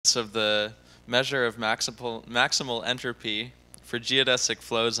attributes of the measure of maximal entropy for geodesic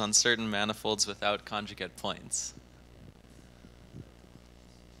flows on certain manifolds without conjugate points.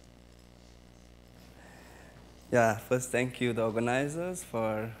 Yeah, first thank you, the organizers,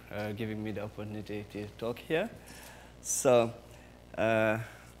 for giving me the opportunity to talk here. So,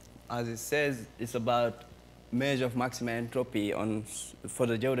 as it says, it's about measure of maximal entropy for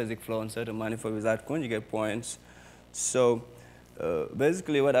the geodesic flow on certain manifold without conjugate points. So,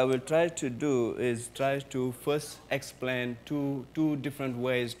 basically what I will try to do is try to first explain two different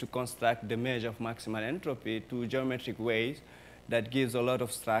ways to construct the measure of maximal entropy, two geometric ways that gives a lot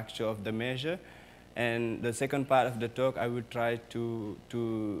of structure of the measure. And the second part of the talk, I will try to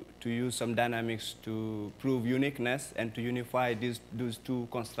use some dynamics to prove uniqueness and to unify those two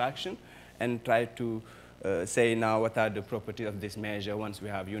constructions and try to say now what are the properties of this measure once we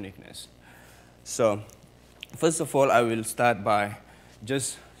have uniqueness. So first of all, I will start by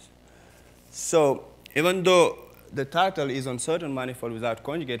so even though the title is on certain manifold without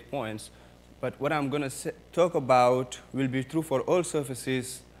conjugate points, but what I'm going to talk about will be true for all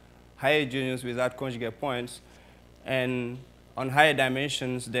surfaces higher genus without conjugate points, and on higher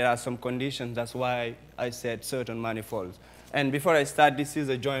dimensions there are some conditions. That's why I said certain manifolds. And before I start, this is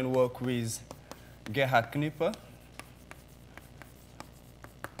a joint work with Gerhard Knipper,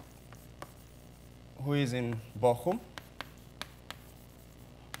 who is in Bochum,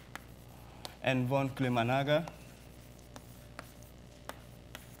 and von Klimanaga,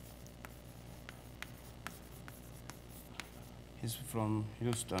 he's from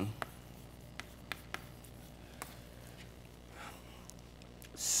Houston.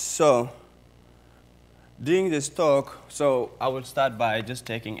 So during this talk, so I will start by just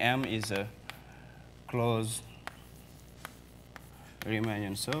taking M is a closed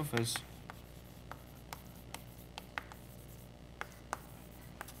Riemannian surface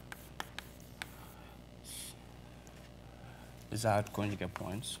without conjugate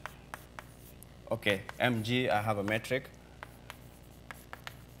points. Okay, Mg, I have a metric.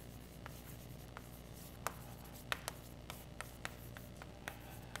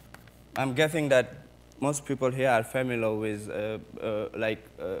 I'm guessing that most people here are familiar with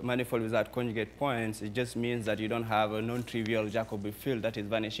manifold without conjugate points. It just means that you don't have a non-trivial Jacobi field that is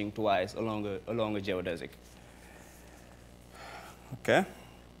vanishing twice along a geodesic. Okay,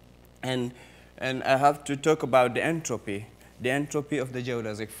 and I have to talk about the entropy of the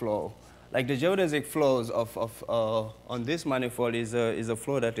geodesic flow. Like the geodesic flows on this manifold is a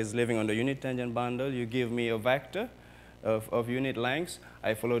flow that is living on the unit tangent bundle. You give me a vector of unit lengths,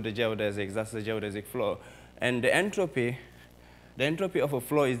 I follow the geodesics. That's the geodesic flow. And the entropy of a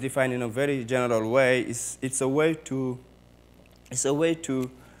flow is defined in a very general way. It's a way to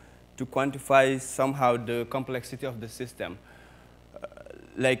quantify somehow the complexity of the system.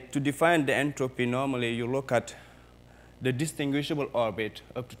 Like to define the entropy, normally you look at the distinguishable orbit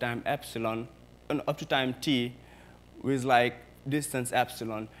up to time epsilon, up to time t, with like distance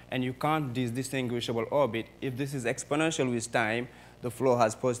epsilon, and you count this distinguishable orbit. If this is exponential with time, the flow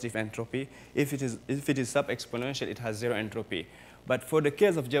has positive entropy. If it is sub-exponential, it has zero entropy. But for the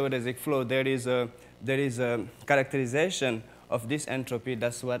case of geodesic flow, there is a characterization of this entropy.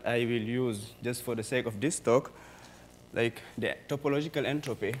 That's what I will use just for the sake of this talk, like the topological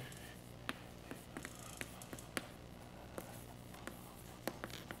entropy.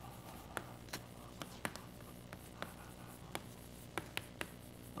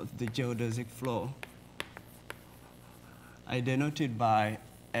 Of the geodesic flow, I denote it by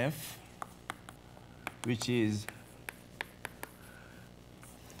F, which is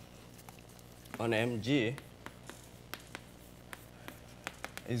on Mg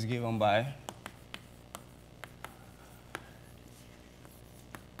is given by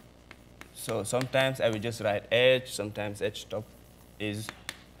so sometimes I will just write H, sometimes H top is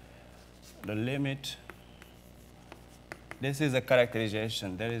the limit. This is a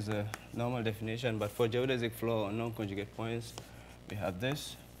characterization. There is a normal definition, but for geodesic flow on non-conjugate points, we have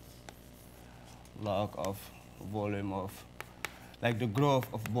this log of volume of, like the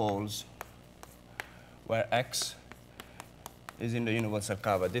growth of balls, where X is in the universal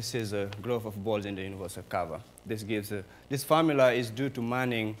cover. This is a growth of balls in the universal cover. This gives this formula is due to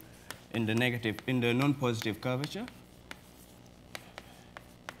Manning in the non-positive curvature,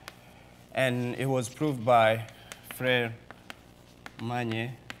 and it was proved by Frere Magne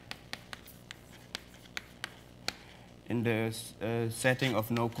in the setting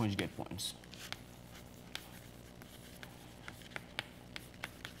of no conjugate points.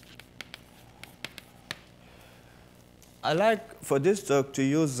 I like for this talk to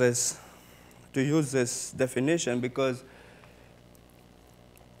use this definition because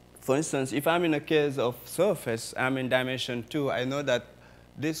For instance, if I'm in a case of surface, I'm in dimension 2, I know that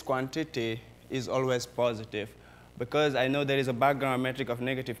this quantity is always positive because I know there is a background metric of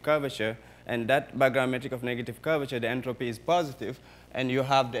negative curvature, and that background metric of negative curvature, the entropy is positive, and you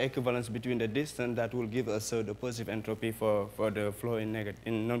have the equivalence between the distance that will give us the positive entropy for the flow in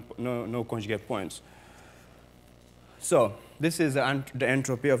no conjugate points. So this is the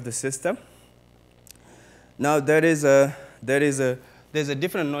entropy of the system. Now there's a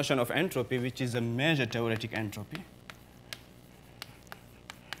different notion of entropy, which is a measure theoretic entropy.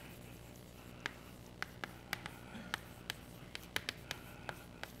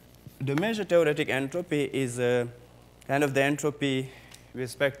 The measure theoretic entropy is kind of the entropy with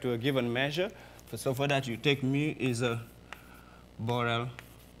respect to a given measure. So for that, you take mu is a Borel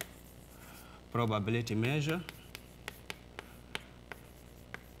probability measure.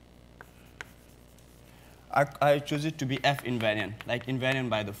 I choose it to be F invariant, like invariant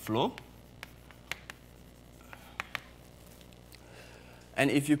by the flow.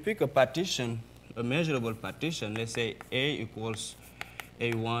 And if you pick a partition, a measurable partition, let's say A equals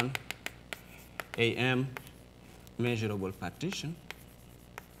A1, AM, measurable partition,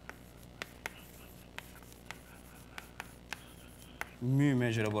 mu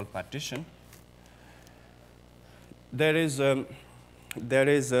measurable partition, there is a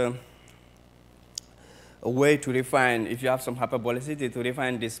way to refine, if you have some hyperbolicity, to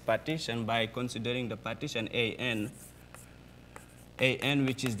refine this partition by considering the partition AN,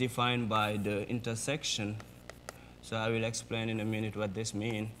 which is defined by the intersection. So I will explain in a minute what this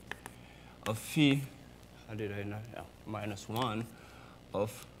means, of phi, how did I know? Yeah, minus 1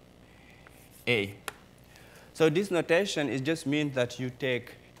 of A. So this notation, it just means that you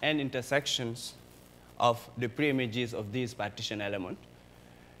take n intersections of the preimages of these partition elements.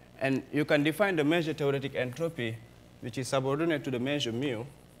 And you can define the measure theoretic entropy, which is subordinate to the measure mu,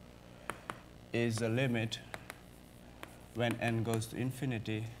 is the limit when n goes to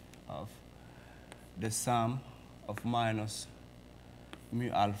infinity of the sum of minus mu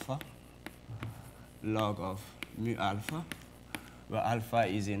alpha log of mu alpha, where alpha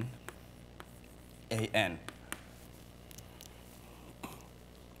is in AN.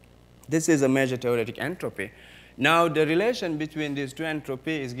 This is a measure theoretic entropy. Now, the relation between these two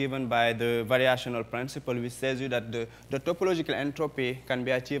entropy is given by the variational principle, which says you that the topological entropy can be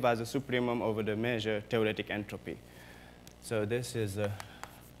achieved as a supremum over the measure theoretic entropy. So this is a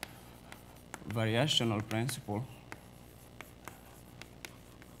variational principle.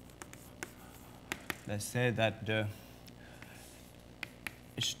 Let's say that the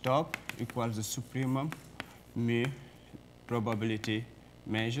top equals the supremum mu probability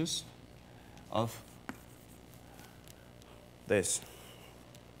measures of this.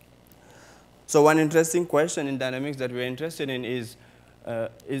 So one interesting question in dynamics that we're interested in is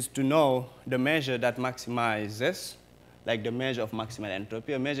to know the measure that maximizes, like the measure of maximal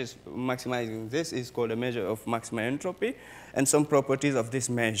entropy. A measure maximizing this is called a measure of maximal entropy, and some properties of this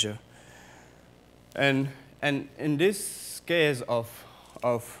measure. And in this case of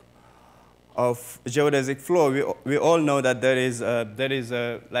geodesic flow, we all know that there is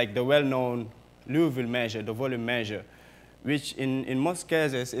like the well-known Liouville measure, the volume measure, which in most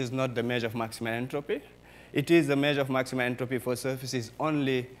cases is not the measure of maximal entropy. It is the measure of maximal entropy for surfaces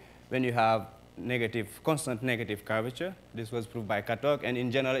only when you have constant negative curvature. This was proved by Katok, and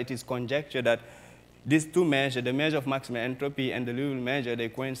in general, it is conjecture that these two measures, the measure of maximal entropy and the Liouville measure, they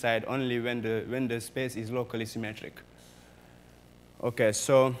coincide only when the space is locally symmetric. Okay,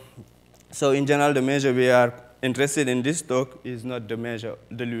 so in general, the measure we are interested in this talk is not the measure,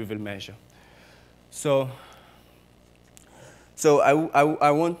 the Liouville measure. So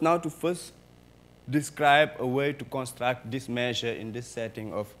I want now to first describe a way to construct this measure in this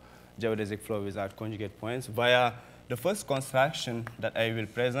setting of geodesic flow without conjugate points via the first construction that I will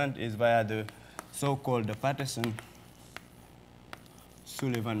present is via the so-called the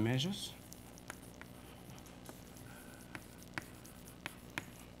Patterson-Sullivan measures.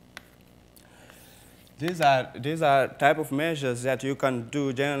 These are type of measures that you can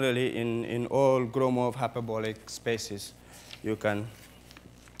do generally in all Gromov hyperbolic spaces. You can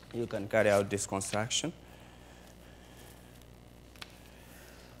carry out this construction.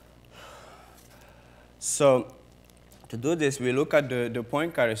 So to do this, we look at the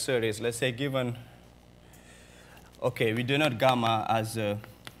Poincare series. Let's say given, okay, we denote gamma as a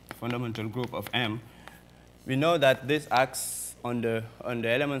fundamental group of M. We know that this acts on the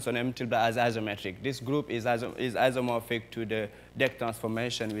elements on M tilde as isometric. This group is isomorphic to the deck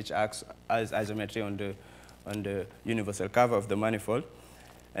transformation, which acts as isometry on the universal cover of the manifold.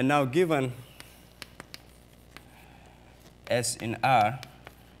 And now given S in R,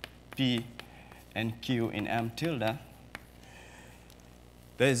 P and Q in M tilde,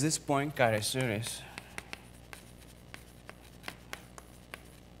 there is this Poincare series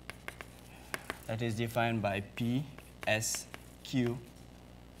that is defined by P, S, Q,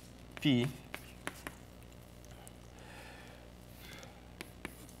 P,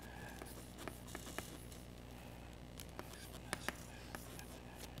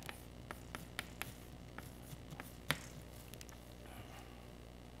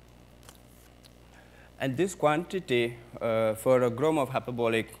 and this quantity for a Gromov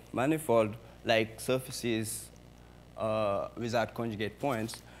hyperbolic manifold, like surfaces without conjugate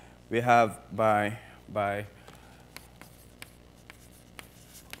points, we have by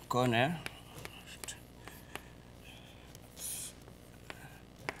Corner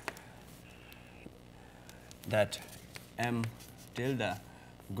that M tilde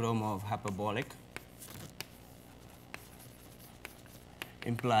Gromov hyperbolic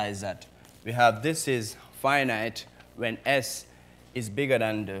implies that we have this is finite when S is bigger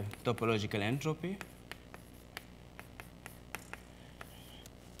than the topological entropy.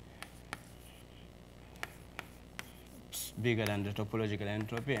 Bigger than the topological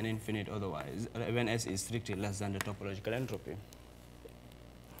entropy and infinite otherwise, when S is strictly less than the topological entropy.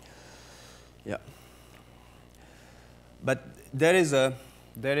 Yeah. But there is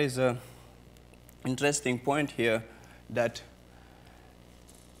a interesting point here that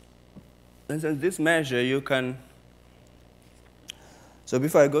this measure you can. So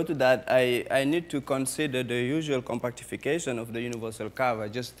before I go to that, I need to consider the usual compactification of the universal cover,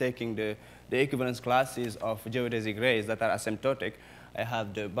 just taking the equivalence classes of geodesic rays that are asymptotic. I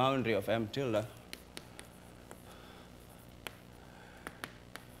have the boundary of M tilde.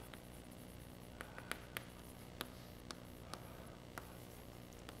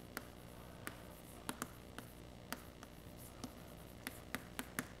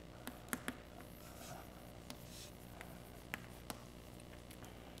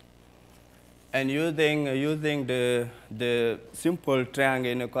 And using the simple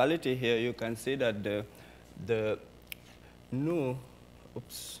triangle inequality here, you can see that the nu,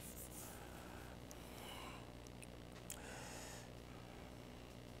 oops,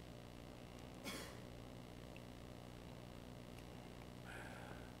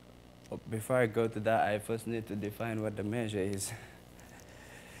 before I go to that, I first need to define what the measure is.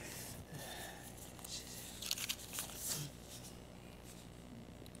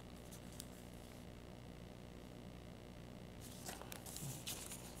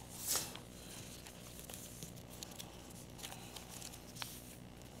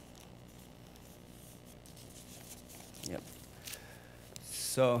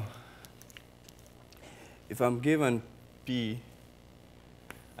 So if I'm given P,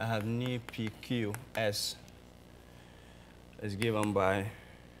 I have ni PQ S is given by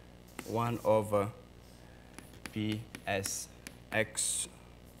 1 over P S X,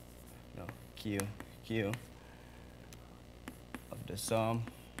 no, Q of the sum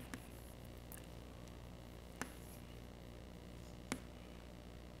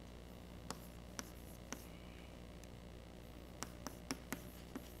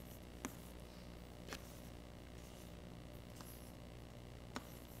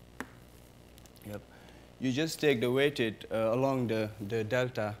you just take the weighted along the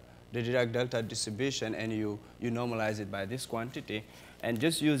delta, the Dirac delta distribution, and you normalize it by this quantity. And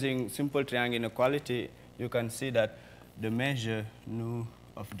just using simple triangle inequality, you can see that the measure nu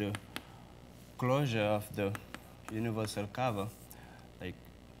of the closure of the universal cover, like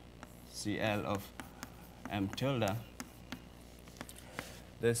CL of M tilde,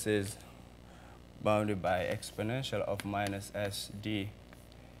 this is bounded by exponential of minus SD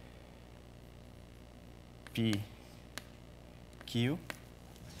P Q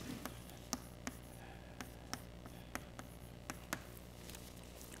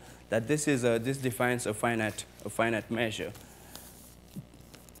that this is this defines a finite measure.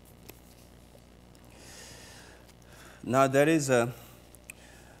 Now the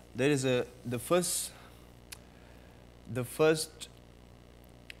first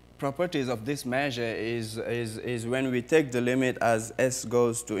properties of this measure is when we take the limit as S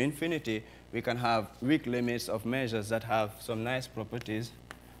goes to infinity, we can have weak limits of measures that have some nice properties,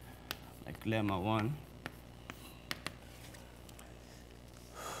 like lemma 1.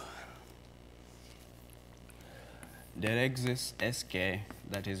 There exists Sk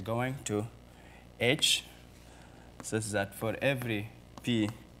that is going to H, such that for every P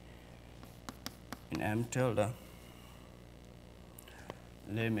in M tilde,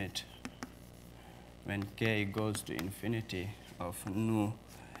 limit when K goes to infinity of nu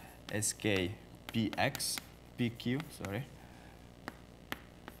Sk Px, Pq, sorry,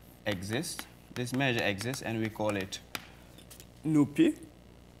 exists. This measure exists, and we call it nu p.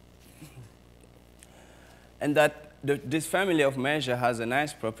 And that this family of measure has a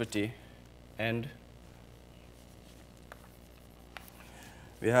nice property, and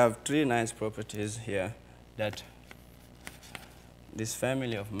we have three nice properties here that this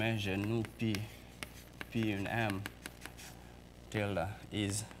family of measure nu p, p in m tilde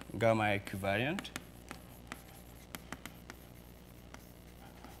is gamma equivariant.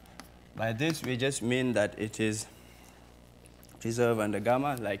 By this, we just mean that it is preserved under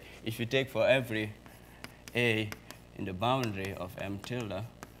gamma. Like if you take for every a in the boundary of m tilde,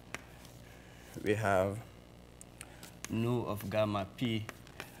 we have nu of gamma p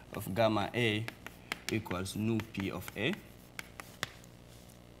of gamma a equals nu p of a.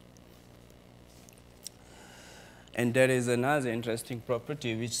 And there is another interesting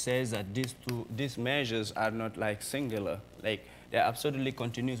property which says that these measures are not like singular, like they're absolutely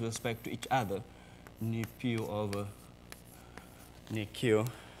continuous with respect to each other. Nu p over nu q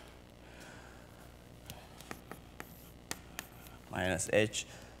minus h.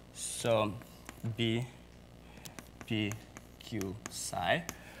 So b p q psi.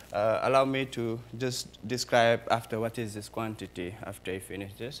 Allow me to just describe after what is this quantity after I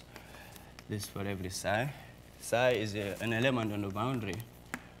finish this. This for every psi. Psi is an element on the boundary.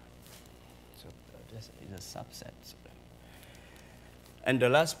 So this is a subset. And the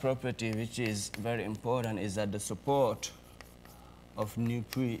last property, which is very important, is that the support of nu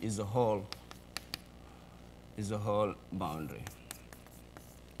p is a whole boundary.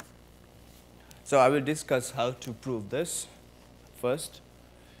 So I will discuss how to prove this first.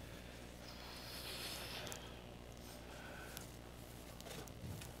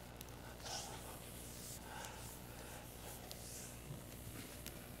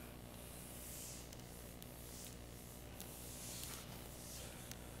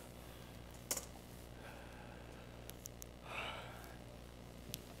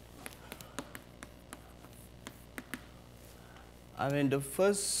 I mean, the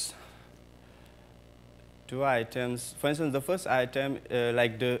first two items, for instance, the first item,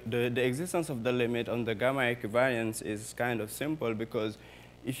 like the existence of the limit on the gamma equivariance is kind of simple, because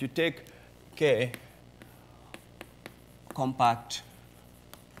if you take K compact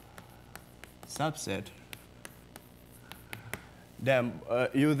subset, then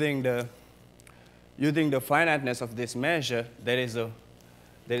using the finiteness of this measure, there is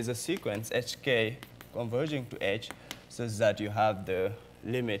a sequence HK converging to H, such that you have the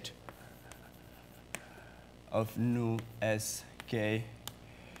limit of nu S K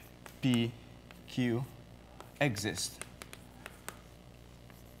P Q exists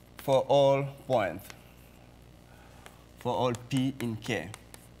for all points, for all P in K.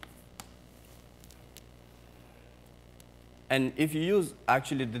 And if you use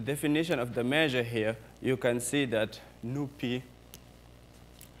actually the definition of the measure here, you can see that nu P,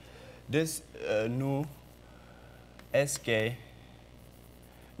 this nu SK,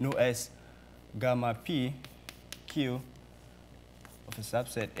 nu S gamma P Q of a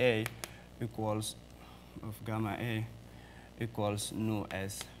subset A equals of gamma A equals nu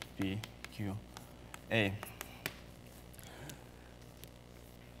S P Q A.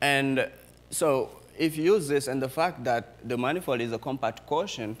 And so if you use this and the fact that the manifold is a compact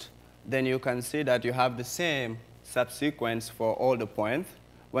quotient, then you can see that you have the same subsequence for all the points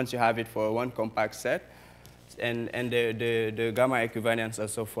once you have it for one compact set. And the gamma equivariance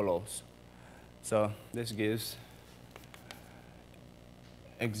also follows. So this gives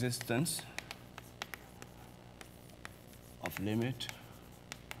existence of limit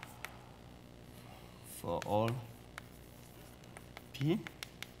for all P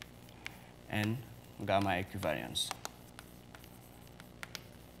and gamma equivariance.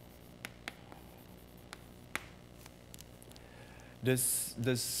 The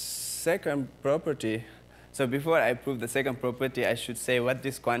second property. So before I prove the second property, I should say what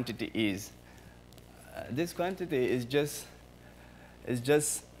this quantity is. This quantity is just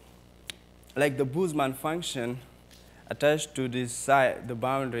like the Boltzmann function attached to this psi, the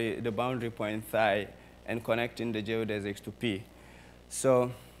boundary point psi, and connecting the geodesics to P.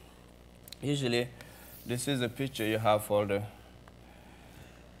 So usually, this is a picture you have for the.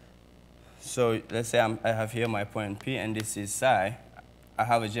 So let's say I have here my point P, and this is psi. I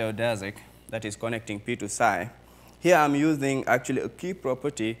have a geodesic that is connecting P to psi. Here I'm using actually a key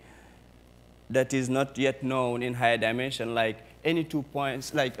property that is not yet known in higher dimension, like any 2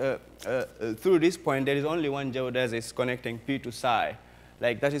 points, like through this point there is only one geodesic connecting P to psi.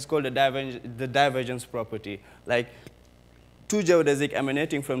 Like that is called the divergence property. Like two geodesics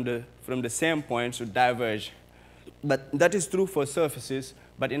emanating from the same point should diverge But that is true for surfaces,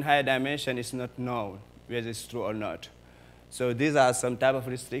 but in higher dimension, it's not known whether it's true or not. So these are some type of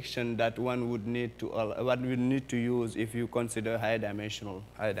restriction that one would need to use if you consider higher dimensional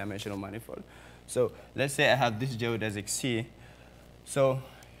manifold. So let's say I have this geodesic C. So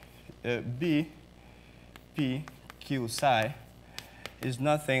B, P, Q, psi is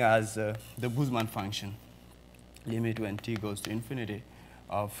nothing as the Boltzmann function, limit when t goes to infinity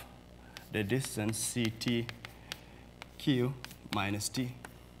of the distance C t Q minus t.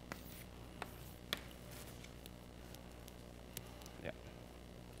 Yeah.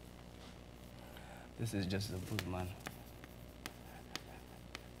 This is just the Boltzmann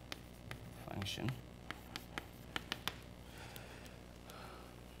function.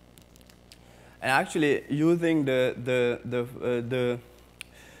 And actually, using the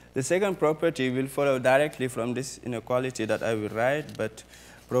second property will follow directly from this inequality that I will write, but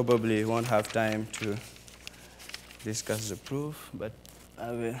probably won't have time to discuss the proof, but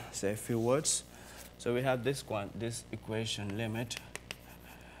I will say a few words. So we have this equation limit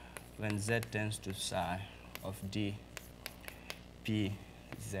when z tends to psi of d p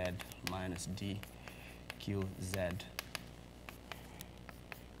z minus d q z.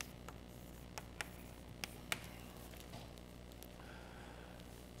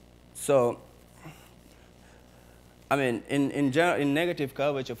 So, I mean, in negative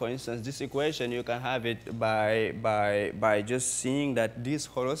curvature, for instance, this equation, you can have it by just seeing that these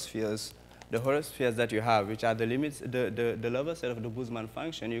horospheres, the horospheres that you have, which are the limits, the lower set of the Boltzmann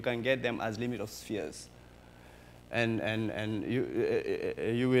function, you can get them as limit of spheres. And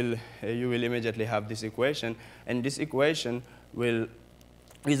you will immediately have this equation, and this equation will,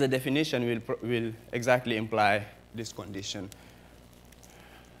 with the definition, will exactly imply this condition.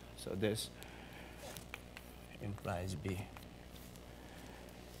 So this implies B.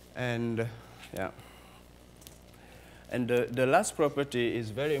 And yeah. And the last property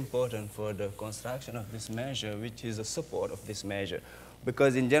is very important for the construction of this measure, which is the support of this measure.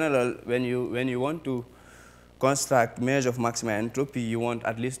 Because in general, when you want to construct measure of maximal entropy, you want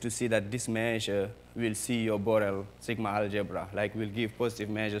at least to see that this measure will see your Borel sigma algebra, like will give positive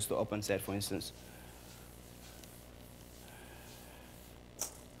measures to open set, for instance.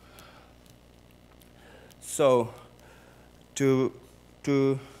 So to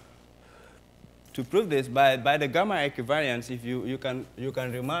prove this by the gamma equivariance, if you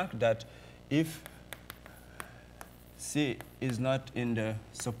can remark that if C is not in the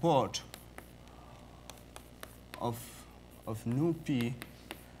support of nu p,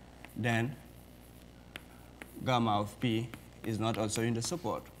 then gamma of p is not also in the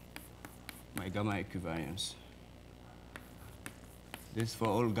support by gamma equivariance. This for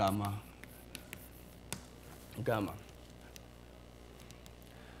all gamma.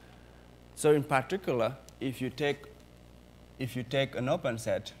 So in particular, if you take an open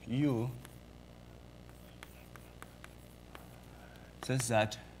set U such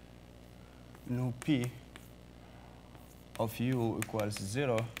that nu p of U equals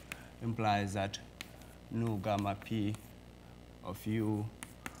 0, implies that nu gamma p of U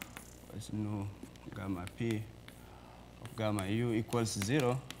is nu gamma p of gamma U equals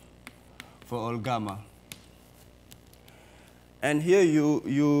 0 for all gamma. And here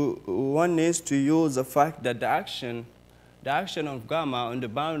one needs to use the fact that the action of gamma on the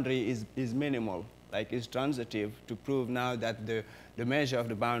boundary is minimal, like it's transitive, to prove now that the measure of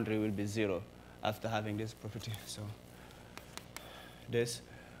the boundary will be 0 after having this property. So this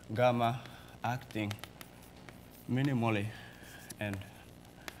gamma acting minimally and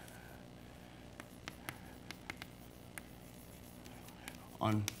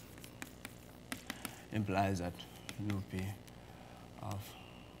on implies that nu p of,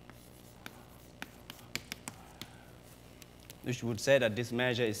 which would say that this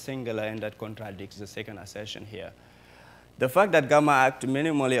measure is singular, and that contradicts the second assertion here. The fact that gamma acts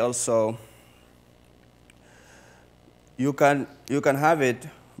minimally also, you can have it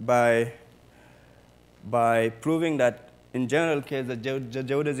by proving that in general case the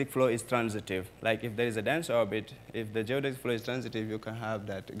geodesic flow is transitive. Like if there is a dense orbit, if the geodesic flow is transitive, you can have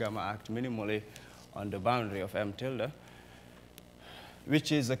that gamma act minimally on the boundary of M tilde,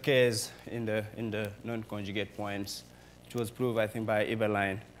 which is the case in the non-conjugate points, which was proved, I think, by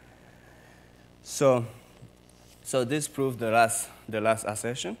Eberlein. So this proved the last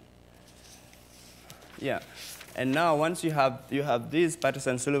assertion. Yeah, and now once you have these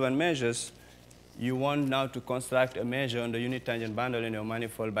Patterson-Sullivan measures, you want now to construct a measure on the unit tangent bundle in your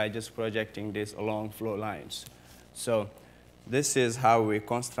manifold by just projecting this along flow lines. So this is how we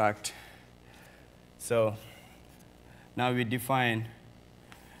construct. So now we define,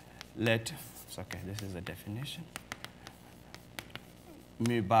 let So, okay, this is the definition.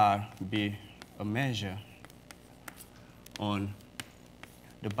 Mu bar be a measure on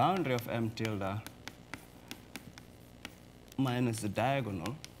the boundary of M tilde minus the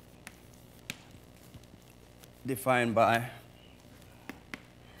diagonal defined by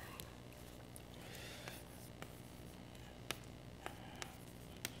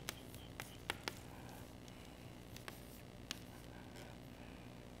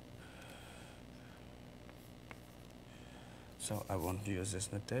so I won't use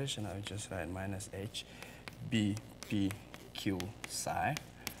this notation, I will just write minus h b p q psi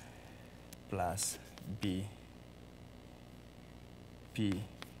plus b p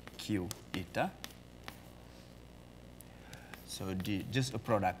q eta. So just a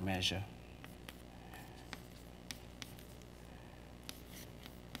product measure.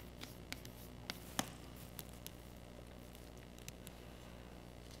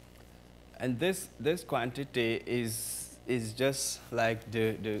 And this quantity is just like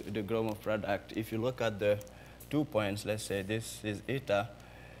the Gromov product. If you look at the 2 points, let's say this is eta,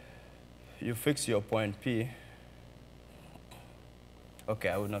 you fix your point P. Okay,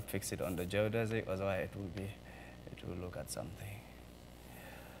 I will not fix it on the geodesic, otherwise it will look at something.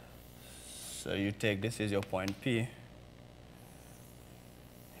 So you take, this is your point P.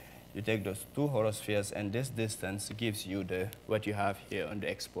 You take those two horospheres, and this distance gives you what you have here on the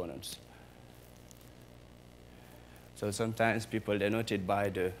exponents. So sometimes people denote it by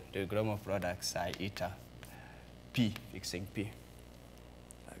the Gromov product psi eta, P, fixing P,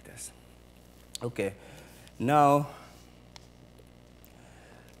 like this. Okay, now,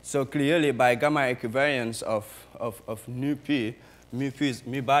 so clearly by gamma equivariance of nu P,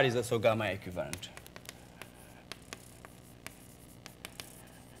 mu bar is also gamma equivalent.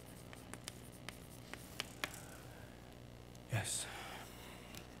 Yes.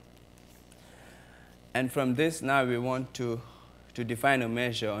 And from this, now we want to define a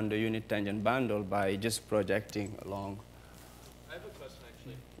measure on the unit tangent bundle by just projecting along. I have a question,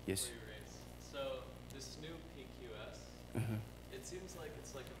 actually. Yes. Before you raise. So this new PQS, it seems like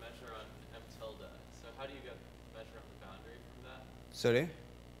it's like a measure on M tilde. So how do you get measure on the boundary from that? Sorry?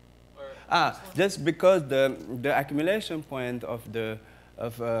 Or just because the accumulation point of the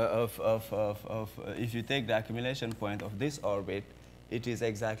if you take the accumulation point of this orbit, it is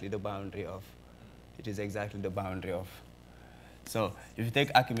exactly the boundary of. It is exactly the boundary of. So if you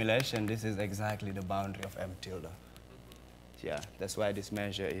take accumulation, this is exactly the boundary of M tilde. Yeah, that's why this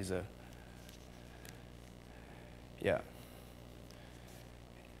measure is a. Yeah.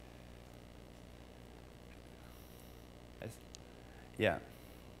 Yeah.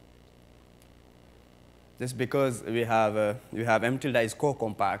 Just because we have M tilde is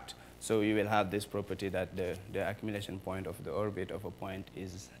co-compact, so you will have this property that the accumulation point of the orbit of a point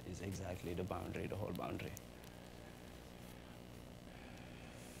is exactly the boundary, the whole boundary.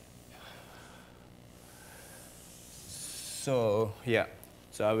 So yeah,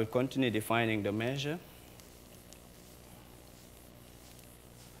 so I will continue defining the measure.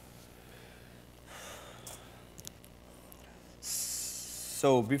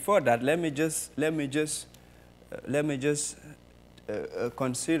 So before that, let me just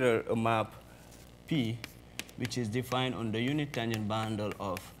consider a map P, which is defined on the unit tangent bundle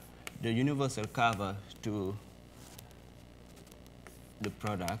of the universal cover to the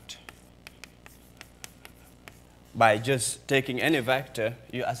product. By just taking any vector,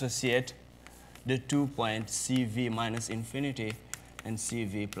 you associate the 2 points CV minus infinity and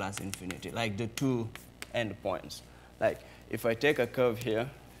CV plus infinity, like the two endpoints. Like if I take a curve here,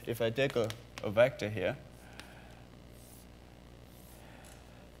 if I take a vector here,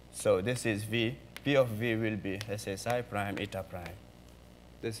 so this is V. P of V will be, let's say, psi prime, eta prime.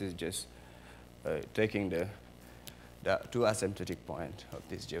 This is just taking the two asymptotic point of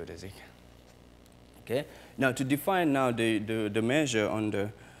this geodesic. Okay. Now to define now the measure on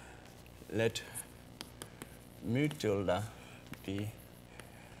the, let mu tilde be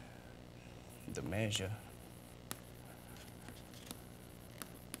the measure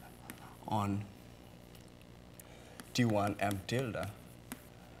on T1 M tilde.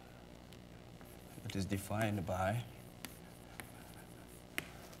 It is defined by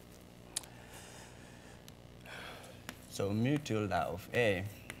so mu tilde of A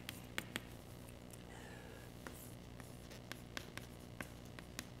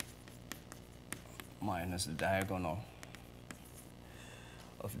minus the diagonal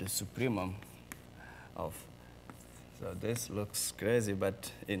of the supremum of, so this looks crazy,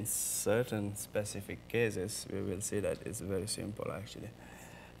 but in certain specific cases we will see that it's very simple actually.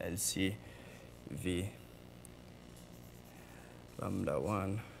 LC V lambda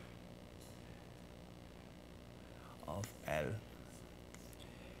 1 of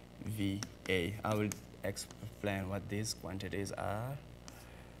LVA. I will explain what these quantities are,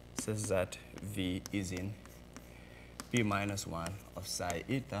 such that V is in P minus 1 of psi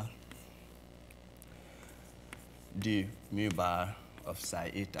eta d mu bar of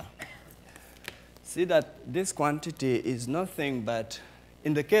psi eta. See that this quantity is nothing but,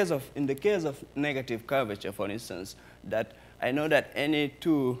 in the case of negative curvature, for instance, that I know that any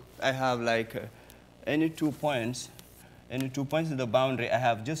two points in the boundary, I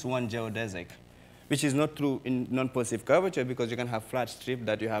have just one geodesic, which is not true in non-positive curvature because you can have flat strip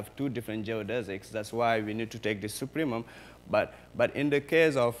that you have two different geodesics. That's why we need to take this supremum. But in the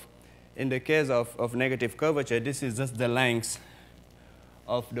case of negative curvature, this is just the length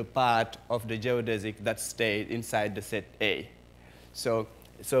of the part of the geodesic that stayed inside the set A. So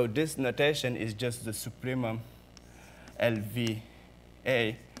this notation is just the supremum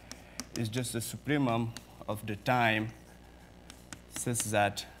LVA is just the supremum of the time such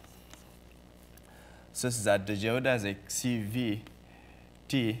that the geodesic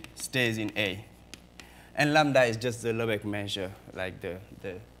CVT stays in A. And lambda is just the Lebesgue measure, like the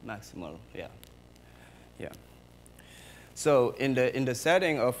maximal, yeah. So in the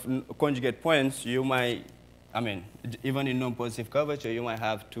setting of conjugate points, you might, even in non-positive curvature, you might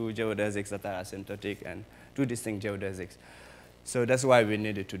have two geodesics that are asymptotic and two distinct geodesics. So that's why we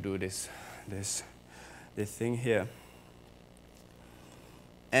needed to do this thing here.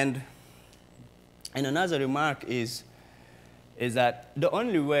 And another remark is that the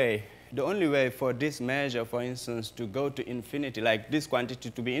only way for this measure, for instance, to go to infinity, like this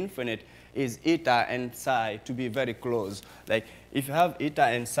quantity to be infinite, is eta and psi to be very close. Like if you have eta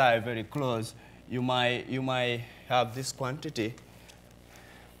and psi very close, you might have this quantity.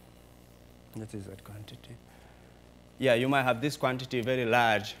 That is that quantity. Yeah, you might have this quantity very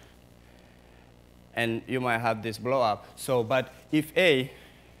large, and you might have this blow up. So, but if A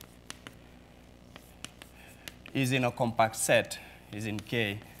is in a compact set, is in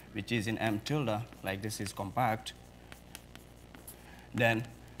K, which is in M tilde, like this is compact, then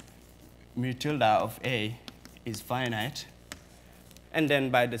mu tilde of A is finite. And then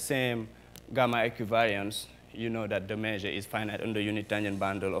by the same gamma equivariance, you know that the measure is finite on the unit tangent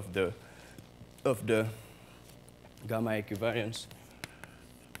bundle of the gamma equivariance.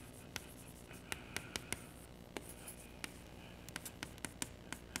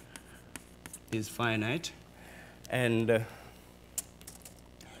 Is finite. And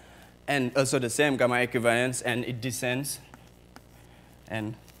also the same gamma equivariance, and it descends,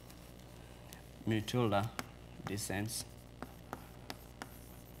 and mu tilde descends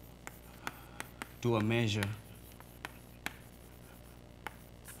to a measure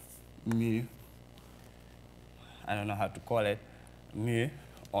mu, I don't know how to call it, mu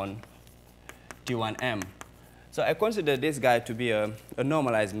on T1M. So I consider this guy to be a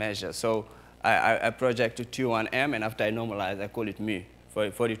normalized measure. So I project to T1M, and after I normalize, I call it mu,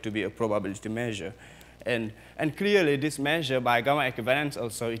 for it to be a probability measure. And clearly, this measure by gamma equivalence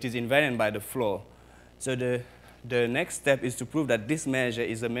also, it is invariant by the flow. So the next step is to prove that this measure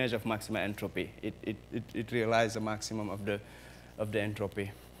is a measure of maximal entropy. It realizes the maximum of the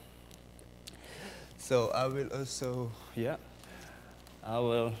entropy. So I will also, I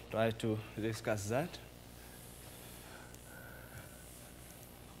will try to discuss that.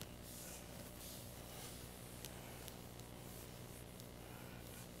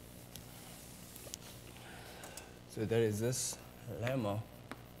 So there is this lemma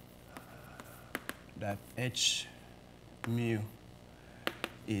that H mu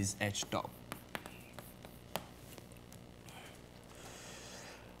is H top.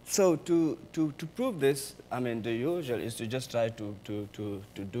 So to prove this, the usual is to just try to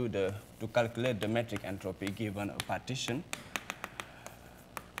calculate the metric entropy given a partition,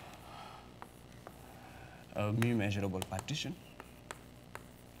 a mu measurable partition.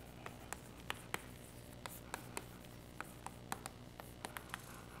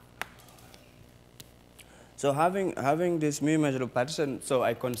 So having this mu measurable partition, so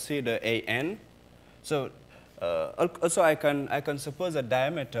I consider an. So also I can suppose the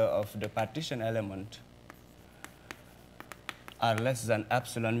diameter of the partition element are less than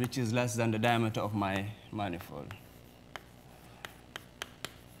epsilon, which is less than the diameter of my manifold.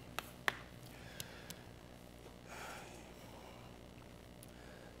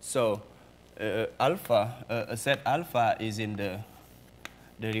 So alpha, a set alpha is in the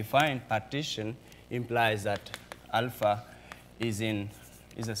refined partition, implies that alpha is a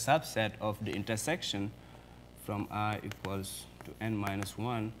subset of the intersection from I equals to n minus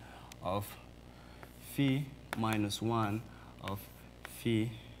 1 of phi minus 1 of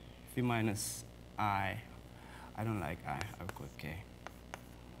phi minus I I don't like I, I'll put K.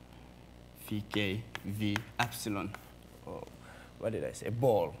 Phi K V epsilon. Oh, what did I say?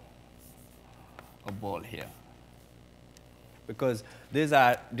 Ball. A ball here. Because these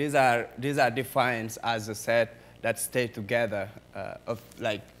are defined as a set that stay together,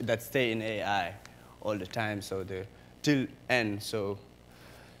 that stay in AI all the time. So the till n. So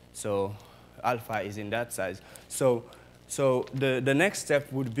alpha is in that size. So the next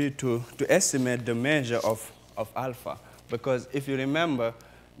step would be to estimate the measure of alpha. Because if you remember,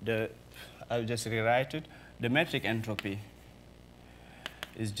 I'll just rewrite it. The metric entropy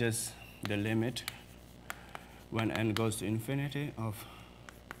is just the limit when n goes to infinity of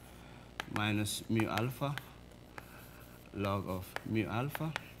minus mu alpha log of mu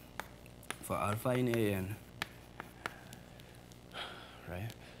alpha for alpha in AN. Right?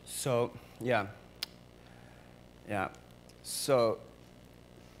 So, yeah. So,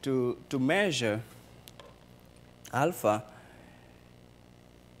 to measure alpha,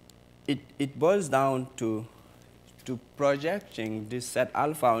 it boils down to projecting this set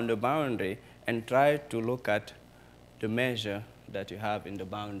alpha on the boundary and try to look at the measure that you have in the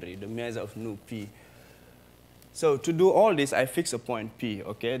boundary, the measure of nu p. So to do all this, I fix a point p,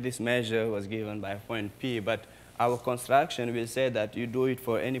 okay? This measure was given by a point p, but our construction will say that you do it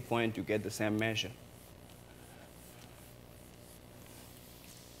for any point, you get the same measure.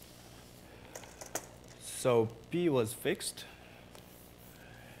 So p was fixed.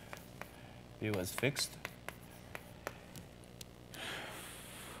 P was fixed.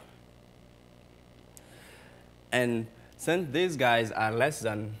 And since these guys are less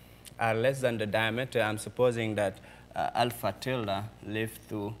than the diameter, I'm supposing that alpha tilde lift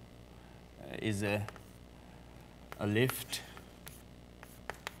to is a lift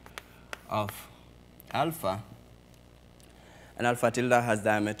of alpha, and alpha tilde has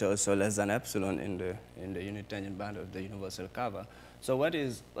diameter also less than epsilon in the unit tangent band of the universal cover. So what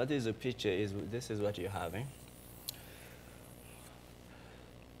is the picture? This is what you're having.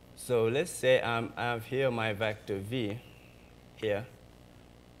 So let's say I have here my vector v here,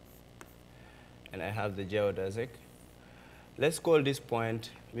 and I have the geodesic. Let's call this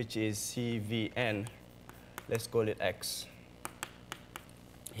point, which is CVN, let's call it x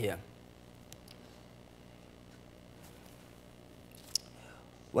here.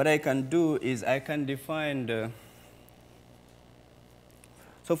 What I can do is I can define the,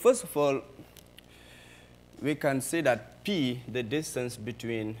 so first of all, we can see that p, the distance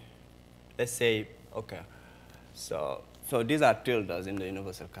between, let's say, okay, so these are tildes in the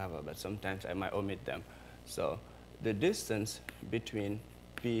universal cover, but sometimes I might omit them. So the distance between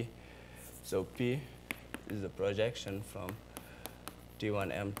p, so p is the projection from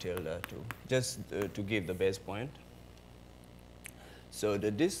T1M tilde to, just to give the base point. So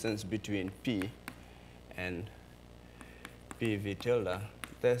the distance between p and pv tilde,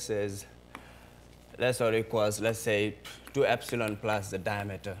 this is less or equals, let's say, 2 epsilon plus the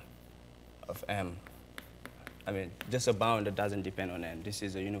diameter of m. I mean, just a bound that doesn't depend on n. This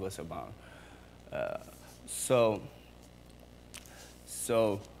is a universal bound. So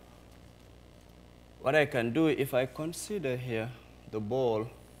what I can do, if I consider here the ball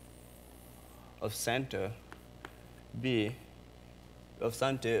of center B, of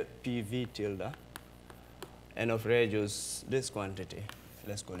center PV tilde, and of radius this quantity,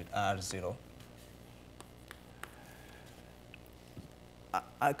 let's call it R0.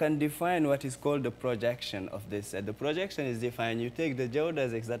 I can define what is called the projection of this set. The projection is defined. You take the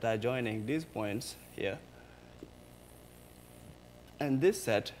geodesics that are joining these points here, and this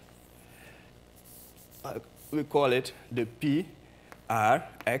set, we call it the P, R,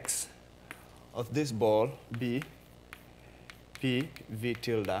 X of this ball, B, P, V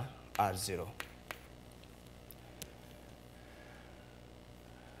tilde, R0.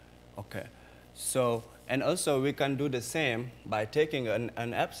 Okay, so, and also we can do the same by taking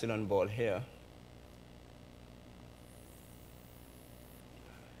an epsilon ball here.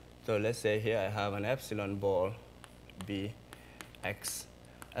 So let's say here I have an epsilon ball, B, X,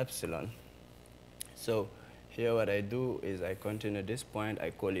 epsilon. So here what I do is I continue this point,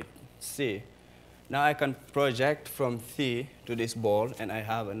 I call it C. Now I can project from C to this ball, and I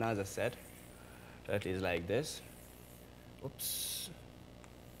have another set that is like this. Oops.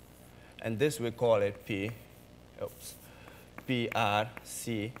 And this we call it P, oops,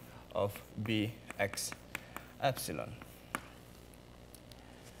 PRC of BX epsilon.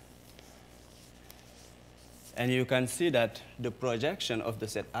 And you can see that the projection of the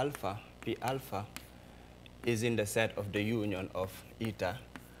set alpha, P alpha, is in the set of the union of eta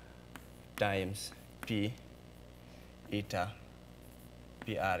times P eta,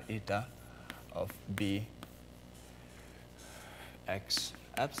 PR eta of B x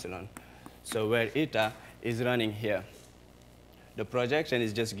epsilon. So where eta is running here. The projection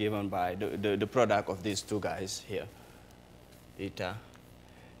is just given by the product of these two guys here. Eta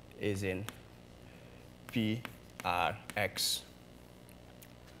is in PRX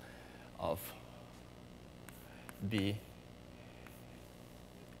of B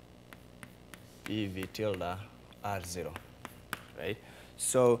PV tilde R0, right?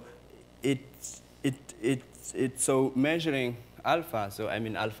 So so measuring alpha, so I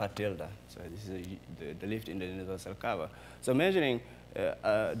mean alpha tilde. So this is the lift in the universal cover. So measuring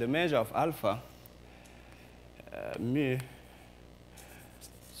the measure of alpha mu.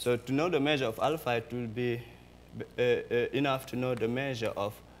 So to know the measure of alpha, it will be enough to know the measure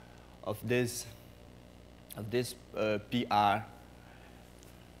of this PR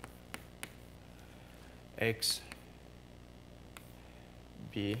x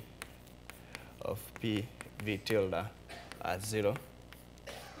b of p v tilde at 0.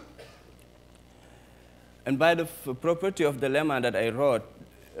 And by the property of the lemma that I wrote,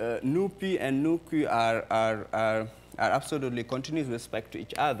 nu p and nu q are absolutely continuous with respect to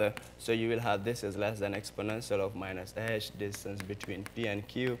each other. So you will have this is less than exponential of minus h distance between p and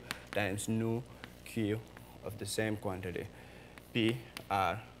q times nu q of the same quantity, p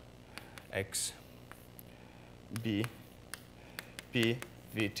r x b p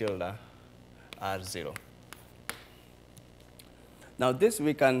v tilde r0. Now this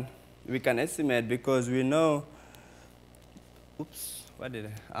we can estimate because we know. Oops, what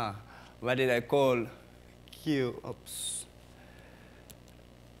did I call q? Oops.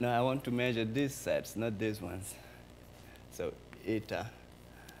 Now I want to measure these sets, not these ones. So eta,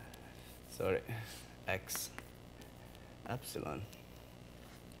 sorry, x epsilon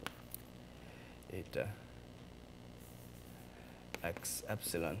eta x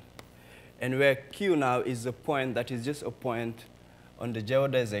epsilon. And where q now is a point that is just a point on the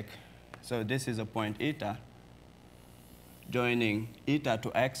geodesic. So this is a point eta joining eta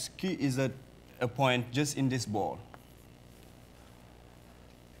to x. Q is a point just in this ball.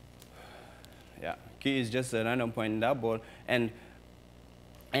 Yeah, Q is just a random point in that ball. And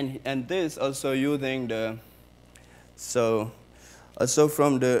this also using the, so also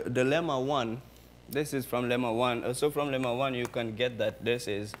from the lemma 1, this is from lemma 1. Also from lemma 1 you can get that this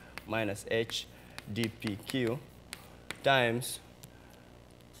is minus h dpq times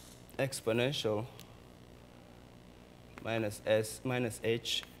exponential minus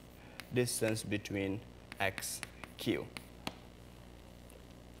h distance between x, q.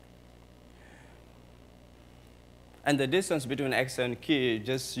 And the distance between x and q,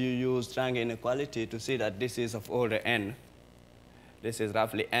 just you use triangle inequality to see that this is of order n. This is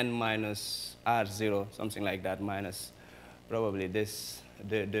roughly n minus r0, something like that, minus probably this,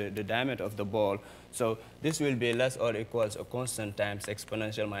 the diameter of the ball. So this will be less or equals a constant times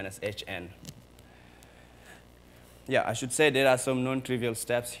exponential minus hn. Yeah, I should say there are some non-trivial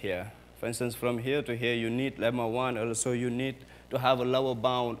steps here. For instance, from here to here, you need lemma 1. Also, you need to have a lower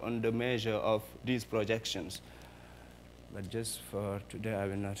bound on the measure of these projections. But just for today, I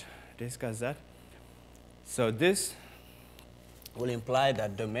will not discuss that. So this will imply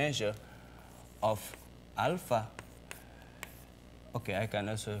that the measure of alpha, okay, I can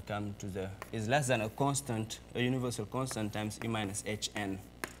also come to the, is less than a constant, a universal constant times E minus Hn.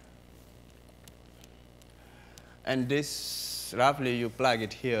 And this, roughly, you plug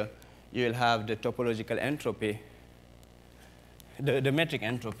it here, you will have the topological entropy, the metric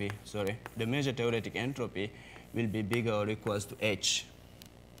entropy, sorry, the measure theoretic entropy will be bigger or equals to H.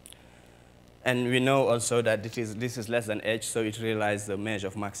 And we know also that this is less than H, so it realizes the measure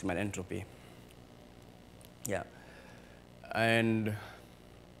of maximal entropy. Yeah. And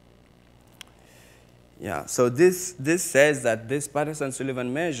yeah, so this says that these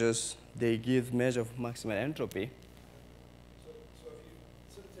Patterson-Sullivan measures, they give measure of maximal entropy. So if you,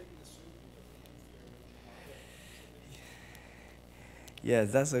 instead of taking the soup, you took the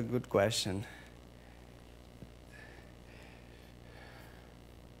Yes, that's a good question.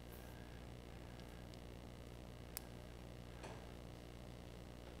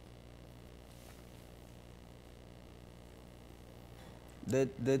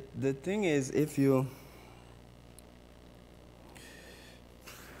 The thing is, if you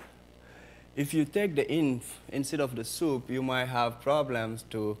take the inf instead of the soup, you might have problems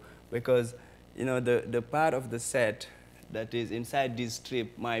too, because you know the part of the set that is inside this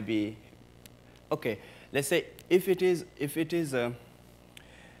strip might be, okay. Let's say if it is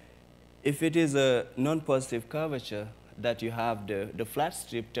a non-positive curvature that you have the flat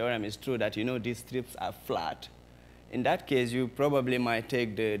strip theorem is true, that you know these strips are flat. In that case, you probably might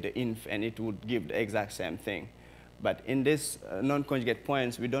take the inf and it would give the exact same thing. But in this non-conjugate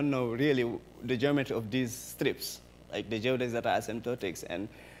points, we don't know really the geometry of these strips, like the geodesics that are asymptotics. And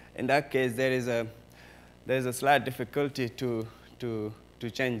in that case, there is a slight difficulty to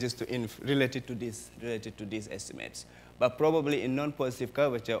change this to inf related to these estimates. But probably in non-positive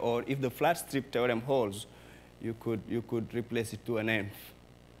curvature, or if the flat strip theorem holds, you could replace it to an inf.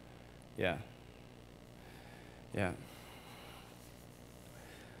 Yeah. Yeah.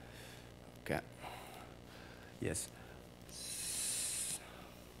 Okay. Yes.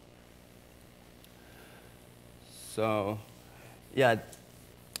 So, yeah.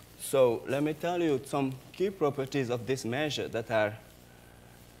 So let me tell you some key properties of this measure that are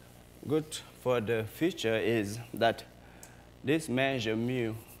good for the future is that this measure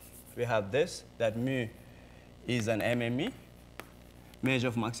mu, we have this, that mu is an MME, measure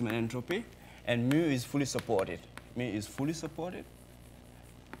of maximum entropy, and mu is fully supported. Mu is fully supported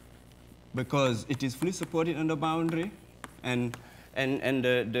because it is fully supported on the boundary, and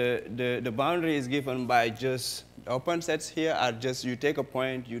the boundary is given by just open sets here are just you take a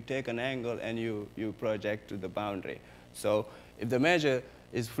point, you take an angle, and you project to the boundary. So if the measure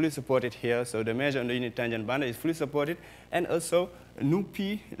is fully supported here, so the measure on the unit tangent boundary is fully supported, and also nu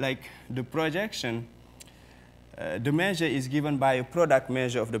p, like the projection, the measure is given by a product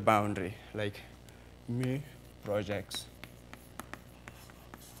measure of the boundary, like mu projects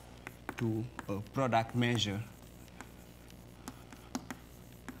to a product measure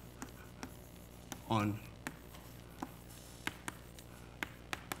on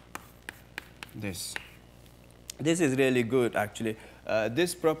this. This is really good, actually.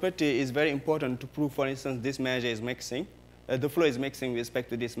 This property is very important to prove, for instance, this measure is mixing. The flow is mixing with respect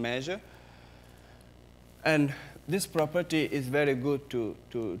to this measure. And this property is very good to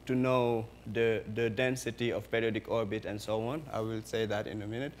know the density of periodic orbit and so on. I will say that in a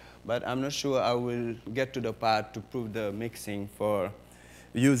minute. But I'm not sure I will get to the part to prove the mixing for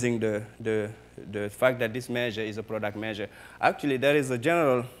using the fact that this measure is a product measure. Actually, there's a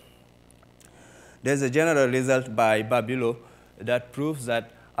general result by Babilo that proves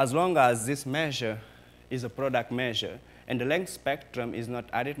that as long as this measure is a product measure and the length spectrum is not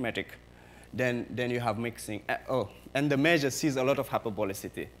arithmetic, then you have mixing. And the measure sees a lot of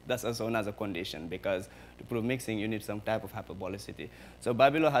hyperbolicity. That's also another condition, because to prove mixing, you need some type of hyperbolicity. So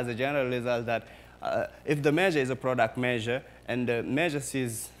Babilo has a general result that if the measure is a product measure and the measure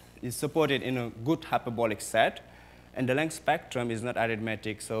is supported in a good hyperbolic set, and the length spectrum is not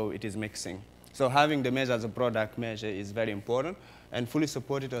arithmetic, so it is mixing. So having the measure as a product measure is very important, and fully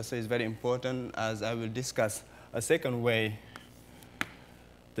supported also is very important, as I will discuss a second way.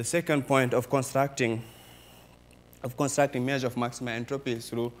 The second point of constructing measure of maximum entropy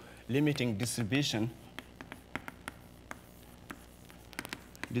through limiting distributions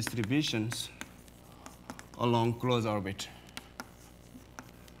along closed orbit.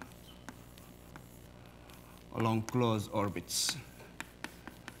 Along closed orbits.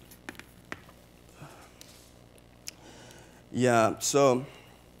 Yeah, so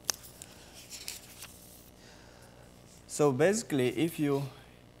basically, if you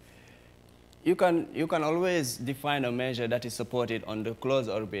can always define a measure that is supported on the closed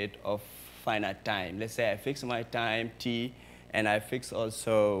orbit of finite time. Let's say I fix my time t, and I fix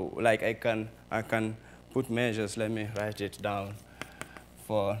also, like I can put measures. Let me write it down.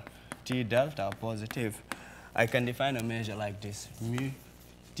 For t delta positive, I can define a measure like this. Mu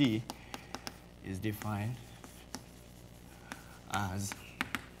t is defined as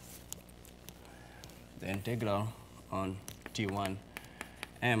the integral on t1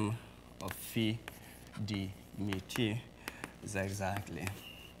 m of phi d mu t is exactly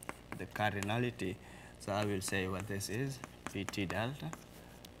the cardinality. So I will say what this is, phi t delta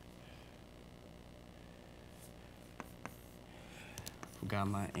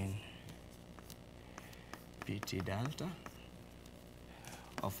gamma in pt delta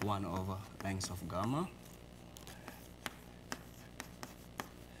of 1 over length of gamma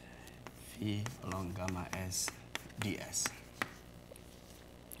phi along gamma s ds.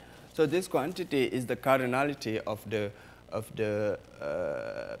 So this quantity is the cardinality of the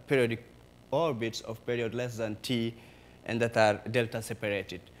periodic orbits of period less than t and that are delta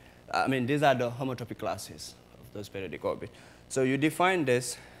separated. I mean, these are the homotopy classes of those periodic orbits. So you define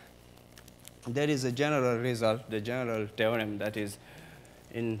this. There is a general result, the general theorem that is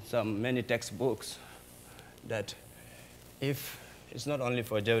in many textbooks, that if it's not only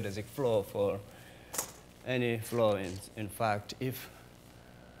for geodesic flow, for any flow, in fact, if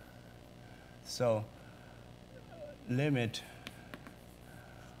so, limit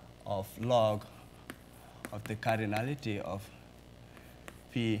of log of the cardinality of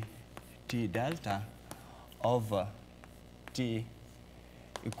p t delta over T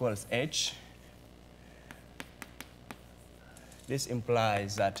equals H. This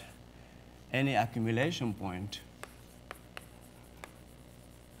implies that any accumulation point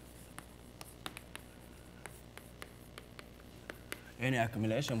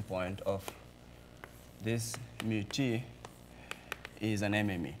of this mu T is an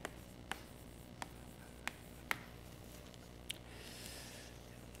MME.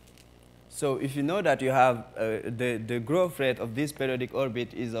 So if you know that you have the growth rate of this periodic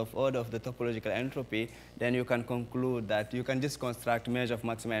orbit is of order of the topological entropy, then you can conclude that you can just construct measure of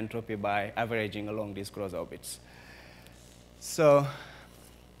maximum entropy by averaging along these cross orbits. So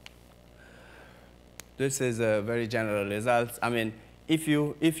this is a very general result. I mean, if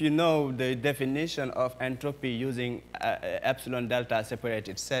you know the definition of entropy using epsilon delta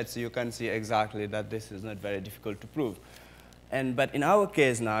separated sets, you can see exactly that this is not very difficult to prove. But in our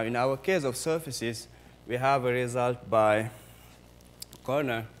case now, in our case of surfaces, we have a result by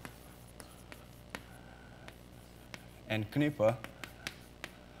Corner and Knipper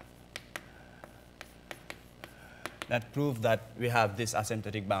that prove that we have this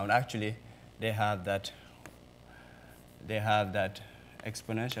asymptotic bound. Actually, they have that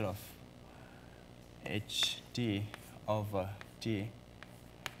exponential of ht over t.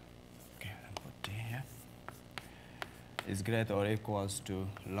 Okay, I'll put t here. Is greater or equals to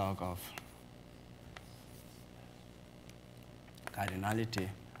log of cardinality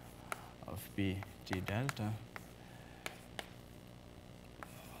of p t delta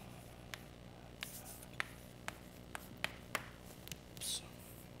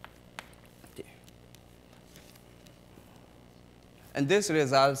t. And this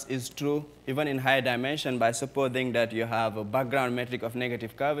result is true even in higher dimension by supposing that you have a background metric of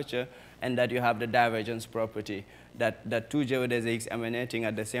negative curvature and that you have the divergence property, that two geodesics emanating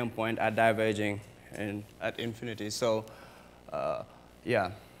at the same point are diverging at infinity. So,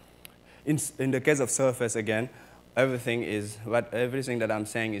 yeah. In the case of surface, again, everything that I'm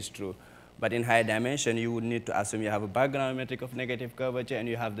saying is true. But in higher dimension, you would need to assume you have a background metric of negative curvature and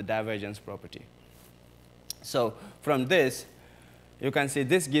you have the divergence property. So from this, you can see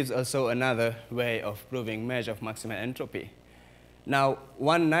this gives also another way of proving measure of maximum entropy. Now,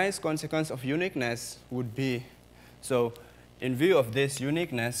 one nice consequence of uniqueness would be, so in view of this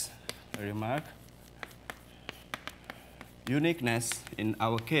uniqueness, remark, uniqueness in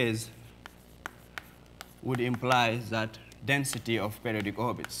our case would imply that density of periodic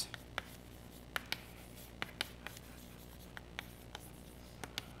orbits.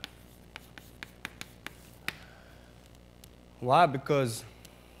 Why? Because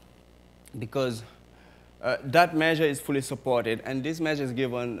that measure is fully supported, and this measure is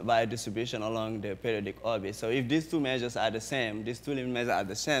given by a distribution along the periodic orbit. So if these two measures are the same, these two limit measures are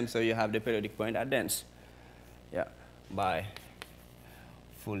the same, so you have the periodic point are dense. Yeah, by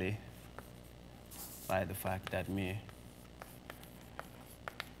the fact that mu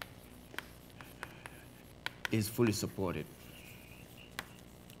is fully supported.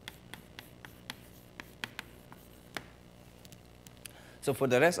 So for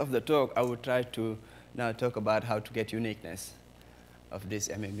the rest of the talk, I will try to now talk about how to get uniqueness of this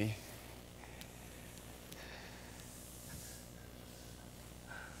MME.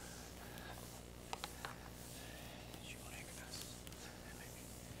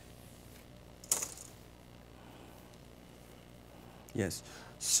 Yes,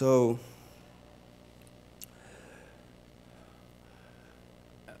 so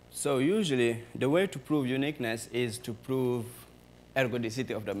usually the way to prove uniqueness is to prove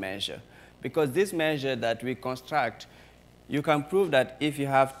ergodicity of the measure. Because this measure that we construct, you can prove that if you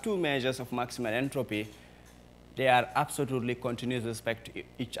have two measures of maximal entropy, they are absolutely continuous with respect to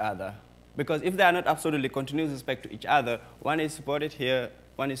each other. Because if they are not absolutely continuous with respect to each other, one is supported here,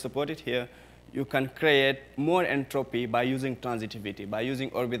 one is supported here, you can create more entropy by using transitivity, by using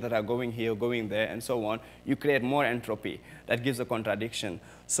orbits that are going here, going there, and so on. You create more entropy. That gives a contradiction.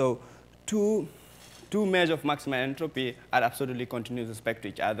 So two measures of maximal entropy are absolutely continuous with respect to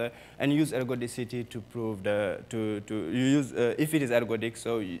each other, and use ergodicity to prove if it is ergodic,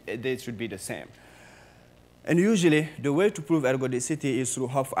 so they should be the same. And usually, the way to prove ergodicity is through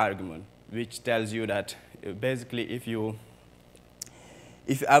Hopf argument, which tells you that basically if you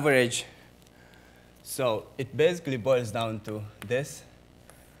average, so it basically boils down to this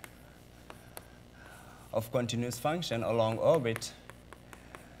of continuous function along orbit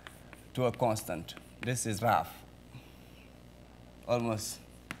to a constant. This is rough, almost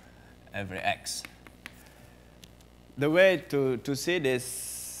every x. The way to see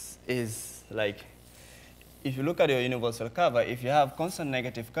this is like, if you look at your universal cover, if you have constant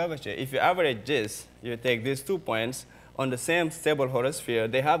negative curvature, if you average this, you take these 2 points on the same stable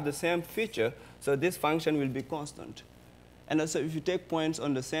horosphere, they have the same feature, so this function will be constant. And also, if you take points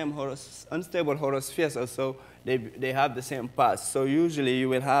on the same unstable horospheres also, they have the same path. So usually you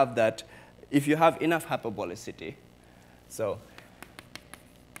will have that if you have enough hyperbolicity. So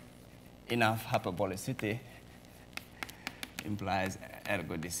enough hyperbolicity implies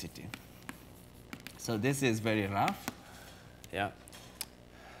ergodicity. So this is very rough, yeah.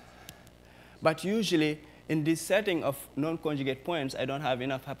 But usually, in this setting of non-conjugate points, I don't have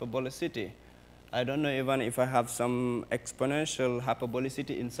enough hyperbolicity. I don't know even if I have some exponential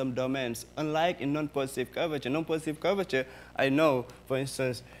hyperbolicity in some domains. Unlike in non-positive curvature, I know, for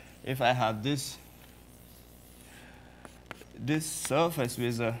instance, if I have this surface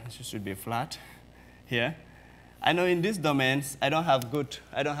with it should be flat here. I know in these domains I don't have good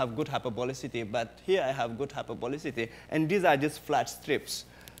hyperbolicity, but here I have good hyperbolicity, and these are just flat strips.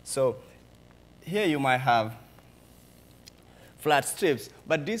 So here you might have flat strips,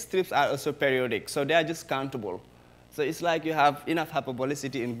 but these strips are also periodic, so they are just countable. So it's like you have enough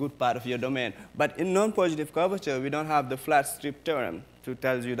hyperbolicity in good part of your domain. But in non-positive curvature, we don't have the flat strip theorem to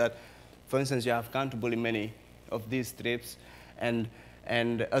tell you that, for instance, you have countable in many of these strips, and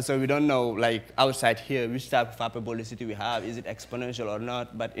also we don't know, like outside here, which type of hyperbolicity we have. Is it exponential or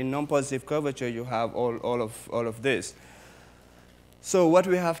not? But in non-positive curvature, you have all of this. So what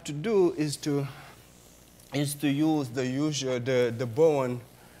we have to do is to use the usual the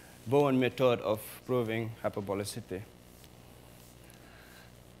Bowen method of proving hyperbolicity.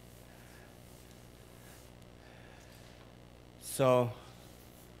 So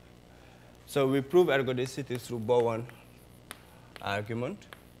we prove ergodicity through Bowen argument.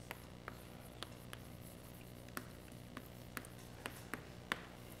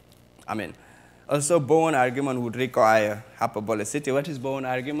 Also Bowen argument would require hyperbolicity. What is Bowen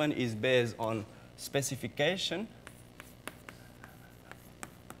argument? Is based on specification,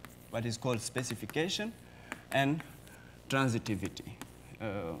 what is called specification, and transitivity.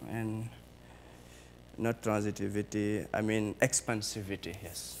 And not transitivity, I mean expansivity,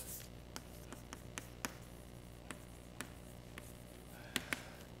 yes.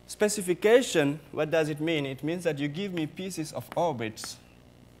 Specification, what does it mean? It means that you give me pieces of orbits,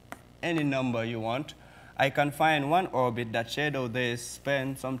 any number you want. I can find one orbit that shadow this,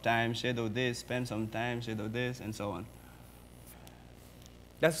 spend some time, shadow this, spend some time, shadow this, and so on.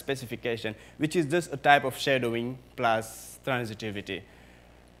 That's specification, which is just a type of shadowing plus transitivity.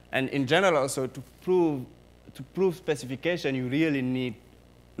 And in general, also, to prove specification, you really need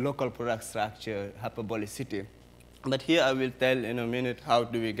local product structure, hyperbolicity. But here I will tell in a minute how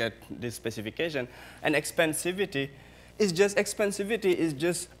do we get this specification. And expansivity is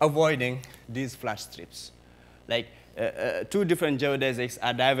just avoiding these flat strips. Like two different geodesics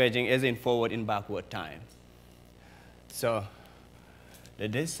are diverging as in forward and backward time. So the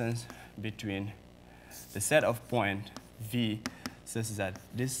distance between the set of point V such that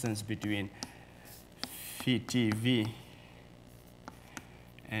distance between phi t v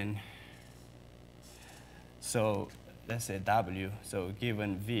and so let's say W, so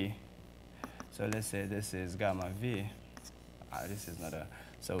given V, so let's say this is gamma V, this is not a,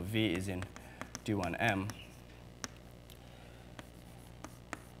 so V is in T1M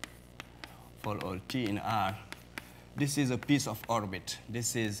for all T in R. This is a piece of orbit.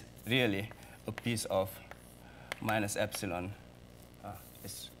 This is really a piece of minus epsilon,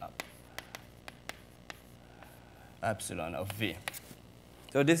 it's up, epsilon of V.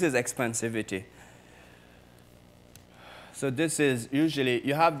 So this is expansivity. So this is usually,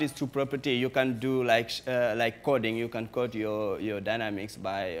 you have these two properties. You can do like coding. You can code your dynamics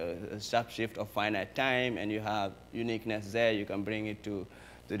by a sharp shift of finite time, and you have uniqueness there. You can bring it to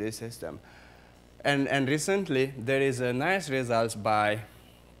this system. And recently, there is a nice results by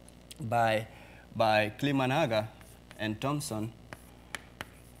Klimanaga and Thompson.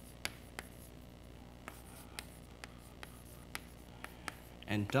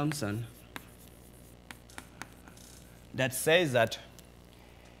 That says that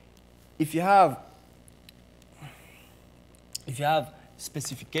if you have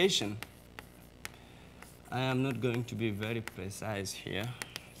specification, I am not going to be very precise here,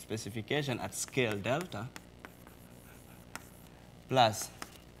 specification at scale delta plus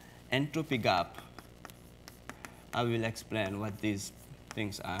entropy gap. I will explain what these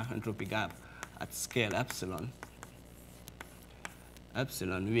things are. Entropy gap at scale epsilon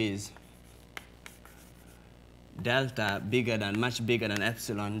with delta much bigger than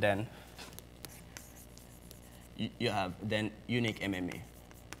epsilon, then you have then unique MMA.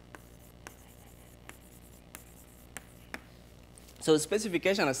 So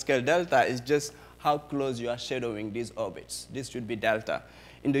specification of scale delta is just how close you are shadowing these orbits. This should be delta.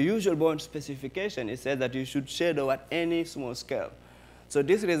 In the usual bond specification, it says that you should shadow at any small scale. So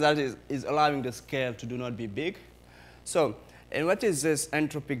this result is allowing the scale to do not be big. So, and what is this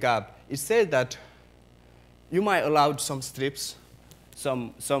entropy gap? It says that you might allow some strips,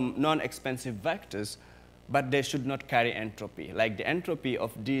 some non-expensive vectors, but they should not carry entropy. Like the entropy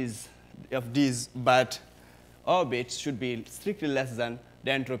of these bad orbits should be strictly less than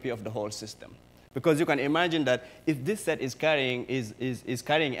the entropy of the whole system. Because you can imagine that if this set is carrying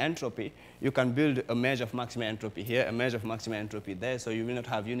entropy, you can build a measure of maximum entropy here, a measure of maximum entropy there, so you will not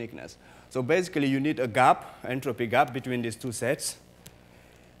have uniqueness. So basically, you need a gap, entropy gap between these two sets,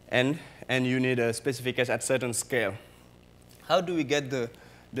 and you need a specification at certain scale. How do we get the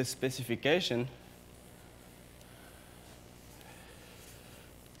specification?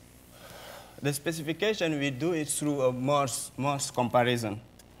 The specification, we do it through a Morse comparison.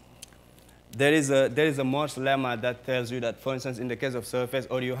 There is a Morse lemma that tells you that, for instance, in the case of surface,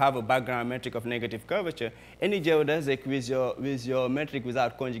 or you have a background metric of negative curvature, any geodesic with your metric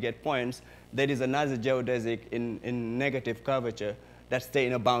without conjugate points, there is another geodesic in negative curvature that stay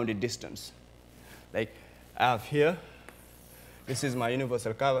in a bounded distance. Like I have here, this is my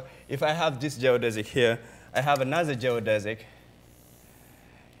universal cover. If I have this geodesic here, I have another geodesic.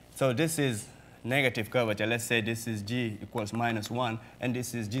 So this is negative curvature. Let's say this is G equals -1, and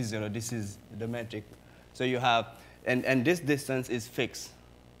this is G0. This is the metric. So you have, and this distance is fixed.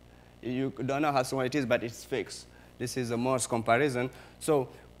 You don't know how small it is, but it's fixed. This is a Morse comparison. So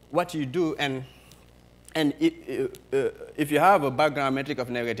what you do, and if you have a background metric of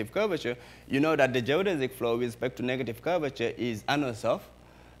negative curvature, you know that the geodesic flow with respect to negative curvature is Anosov.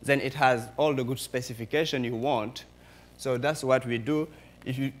 Then it has all the good specification you want. So that's what we do.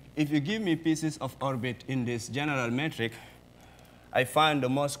 If you give me pieces of orbit in this general metric, I find the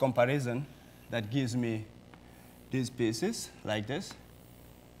Morse comparison that gives me these pieces like this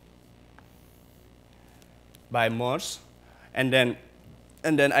by Morse, and then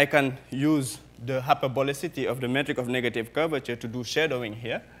I can use the hyperbolicity of the metric of negative curvature to do shadowing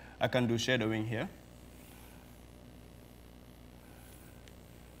here. I can do shadowing here.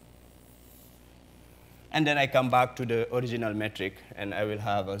 And then I come back to the original metric, and I will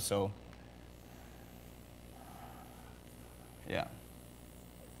have also, yeah.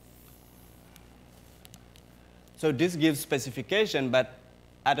 So this gives specification, but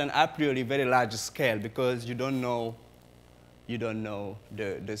at an a priori very large scale, because you don't know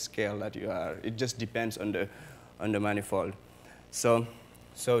the scale that you are. It just depends on the manifold. So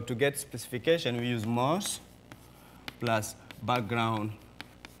to get specification, we use Morse plus background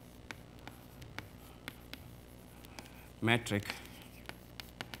metric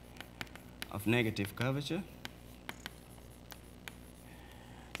of negative curvature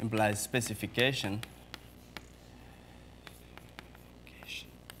implies specification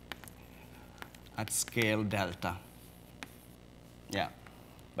at scale delta. Yeah,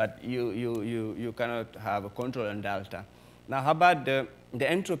 but you cannot have a control on delta. Now, how about the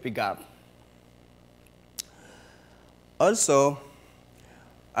entropy gap? Also,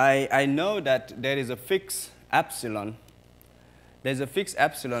 I know that there is a fixed epsilon. There's a fixed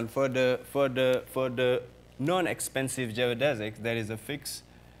epsilon for the non-expensive geodesics. There is a fixed,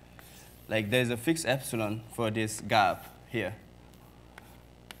 like there's a fixed epsilon for this gap here.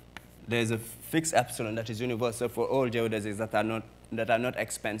 There's a fixed epsilon that is universal for all geodesics that are not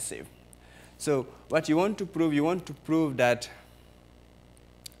expensive. So what you want to prove that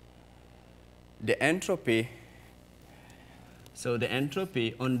the entropy. So the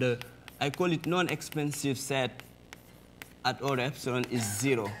entropy on the, I call it non-expensive set at order epsilon is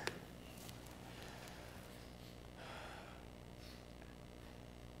 0.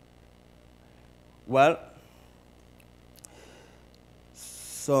 Well,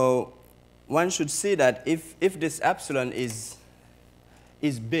 so one should see that if this epsilon is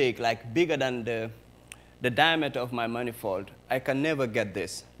big, like bigger than the diameter of my manifold, I can never get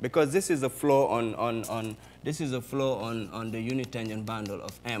this, because this is a flow on the unit tangent bundle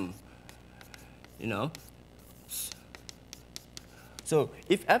of M, you know. So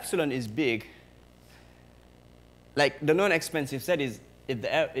if epsilon is big, like the non-expensive set is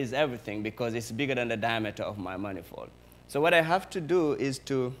everything, because it's bigger than the diameter of my manifold. So what I have to do is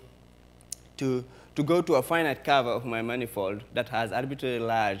to go to a finite cover of my manifold that has arbitrarily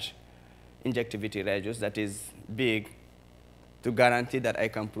large injectivity radius, that is big, to guarantee that I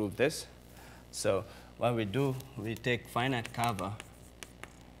can prove this. So what we do, we take finite cover.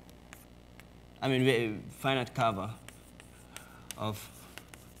 Finite cover of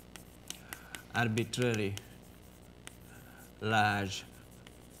arbitrary large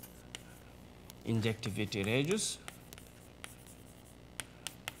injectivity radius.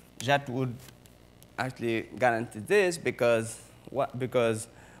 That would actually guarantee this because what? Because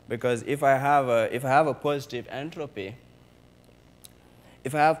if I have a positive entropy,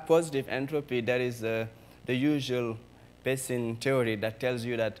 there is the usual Pessin theory that tells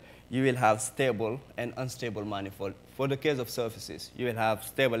you that you will have stable and unstable manifold. For the case of surfaces, you will have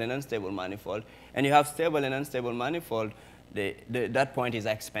stable and unstable manifold. And you have stable and unstable manifold, that point is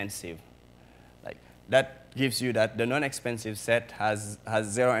expansive. Like, that gives you that the non-expansive set has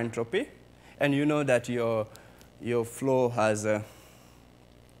zero entropy. And you know that your flow has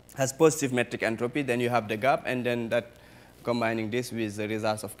positive metric entropy. Then you have the gap. And then that combining this with the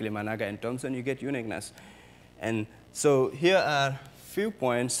results of Klimanaga and Thomson, you get uniqueness. And so here are few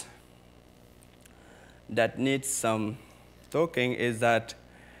points that need some talking is that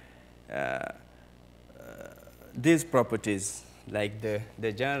these properties, like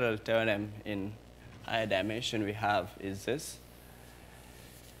the general theorem in higher dimension we have is this.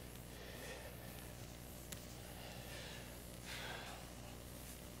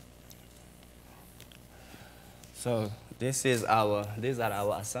 So these are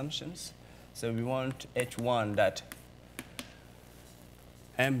our assumptions. So we want H1 that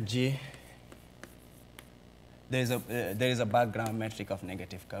Mg, there is a background metric of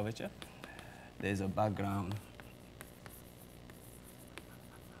negative curvature. There is a background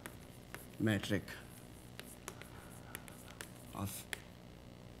metric of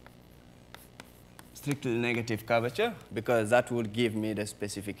strictly negative curvature because that would give me the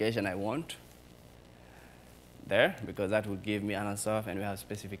specification I want there, because that would give me an answer and we have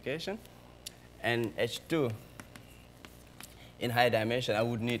specification. And H2, in high dimension, I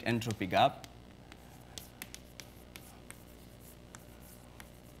would need entropy gap.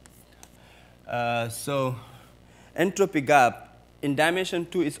 So entropy gap in dimension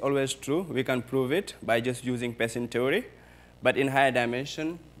 2 is always true. We can prove it by just using Pessin theory. But in higher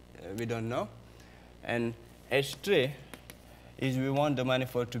dimension, we don't know. And H3 is we want the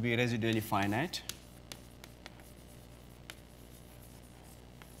manifold to be residually finite.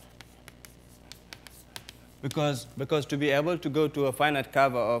 Because to be able to go to a finite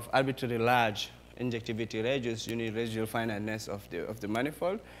cover of arbitrarily large injectivity radius, you need residual finiteness of the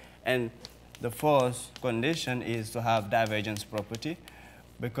manifold. And the fourth condition is to have divergence property,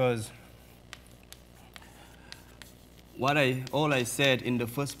 because all I said in the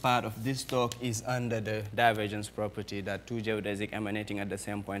first part of this talk is under the divergence property, that two geodesic emanating at the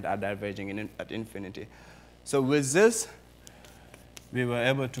same point are diverging at infinity. So with this, we were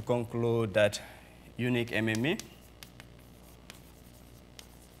able to conclude that unique MME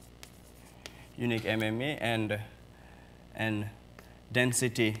and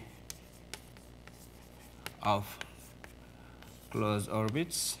density of closed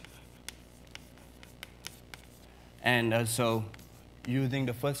orbits, and also using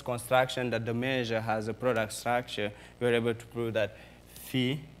the first construction that the measure has a product structure, we were able to prove that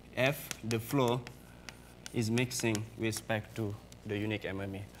phi f, the flow, is mixing with respect to the unique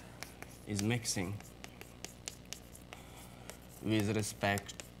MME, is mixing with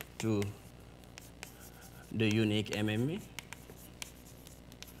respect to the unique MME.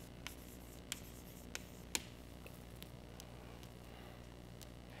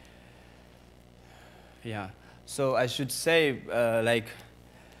 Yeah, so I should say,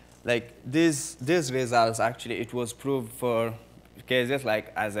 like these results, actually, it was proved for cases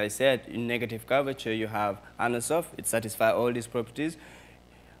like, as I said, in negative curvature, you have Anosov, it satisfies all these properties.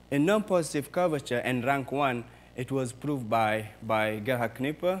 In non-positive curvature and rank 1, it was proved by Gerhard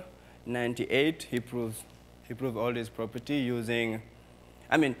Knipper, 98. He proved all these properties using,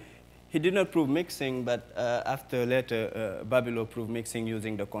 I mean, he did not prove mixing, but after later, Babilo proved mixing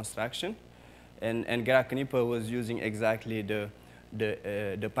using the construction. And Gerhard Knipper was using exactly the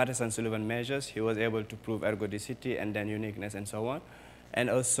Patterson-Sullivan measures. He was able to prove ergodicity and then uniqueness and so on. And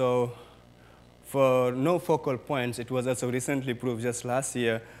also, for no focal points, it was also recently proved just last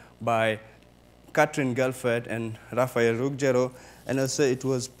year by Katrin Gelfert and Raphael Ruggiero. And also, it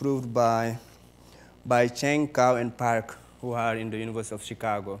was proved by Cheng, Kao, and Park, who are in the University of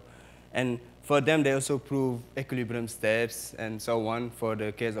Chicago. And for them, they also prove equilibrium states and so on for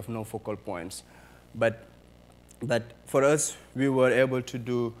the case of no focal points. But for us, we were able to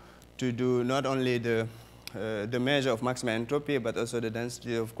do not only the measure of maximal entropy, but also the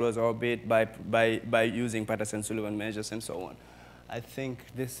density of closed orbit by using Patterson-Sullivan measures and so on. I think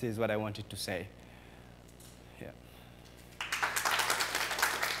this is what I wanted to say.